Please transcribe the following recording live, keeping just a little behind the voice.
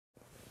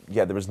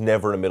Yeah, there was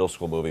never a middle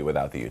school movie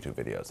without the YouTube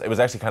videos. It was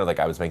actually kind of like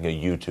I was making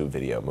a YouTube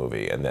video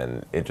movie, and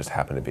then it just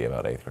happened to be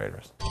about 8th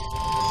graders.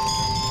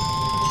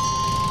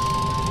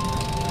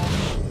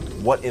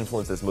 What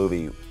influenced this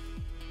movie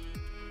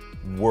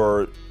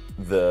were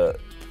the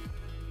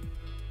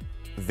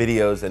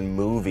videos and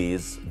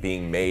movies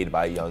being made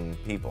by young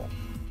people.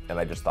 And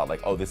I just thought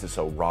like, oh, this is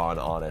so raw and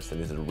honest,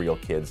 and these are real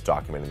kids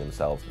documenting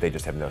themselves. They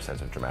just have no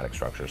sense of dramatic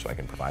structure, so I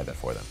can provide that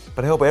for them.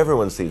 But I hope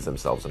everyone sees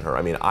themselves in her.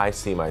 I mean, I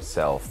see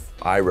myself,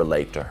 I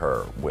relate to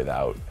her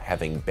without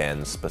having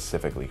been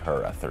specifically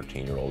her, a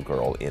 13-year-old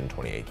girl in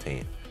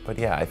 2018. But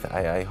yeah,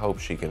 I hope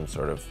she can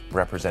sort of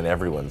represent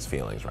everyone's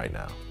feelings right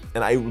now.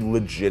 And I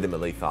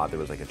legitimately thought there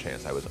was like a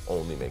chance I was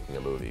only making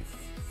a movie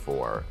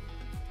for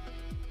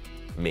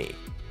me.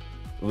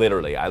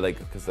 Literally,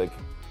 because like,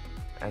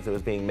 as it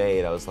was being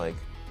made, I was like,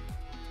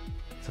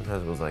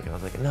 sometimes I was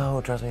like, no,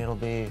 trust me, it'll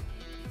be,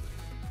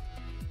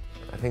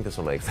 I think this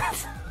will make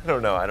sense. I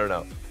don't know. I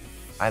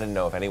didn't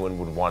know if anyone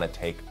would want to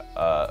take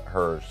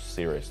her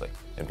seriously,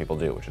 and people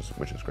do, which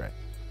is great.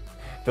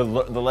 The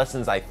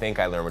lessons I think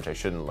I learned, which I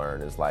shouldn't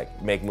learn, is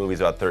like make movies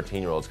about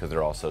 13-year-olds because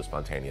they're all so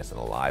spontaneous and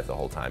alive the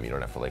whole time. You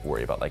don't have to like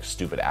worry about like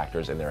stupid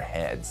actors in their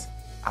heads.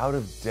 Out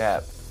of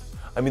depth.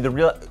 I mean, the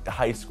real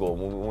high school,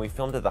 when we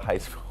filmed at the high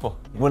school,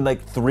 when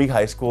like 3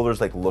 high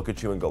schoolers like look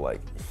at you and go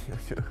like,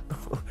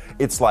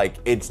 it's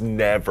like, that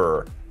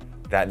never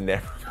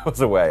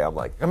goes away. I'm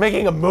like, I'm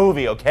making a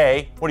movie,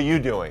 okay? What are you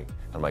doing?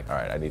 I'm like, all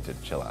right, I need to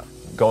chill out.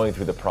 Going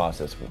through the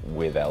process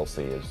with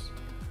Elsie is,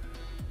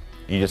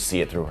 you just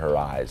see it through her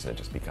eyes, and it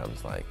just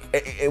becomes like,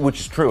 which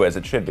is true as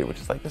it should be,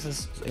 which is like, this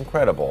is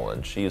incredible,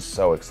 and she is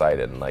so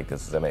excited, and like,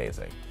 this is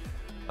amazing.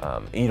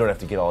 You don't have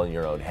to get all in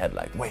your own head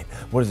like, wait,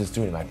 what is this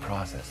doing to my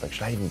process? Like,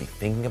 should I even be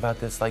thinking about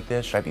this like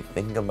this? Should I be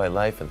thinking of my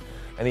life? And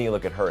then you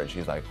look at her and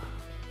she's like,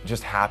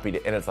 just happy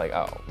to, and it's like,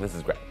 oh, this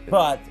is great.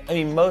 But, I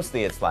mean,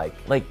 mostly it's like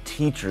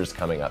teachers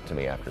coming up to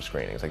me after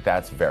screenings. Like,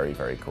 that's very,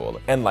 very cool.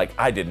 And like,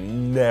 I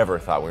never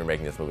thought when we were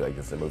making this movie, like,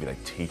 this is a movie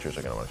like teachers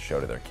are gonna want to show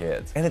to their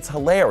kids. And it's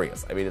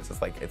hilarious. I mean, it's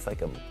just like, it's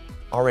like a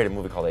R-rated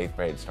movie called 8th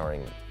Grade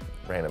starring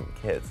random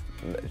kids,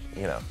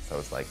 you know? So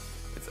it's like,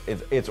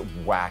 it's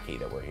wacky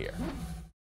that we're here.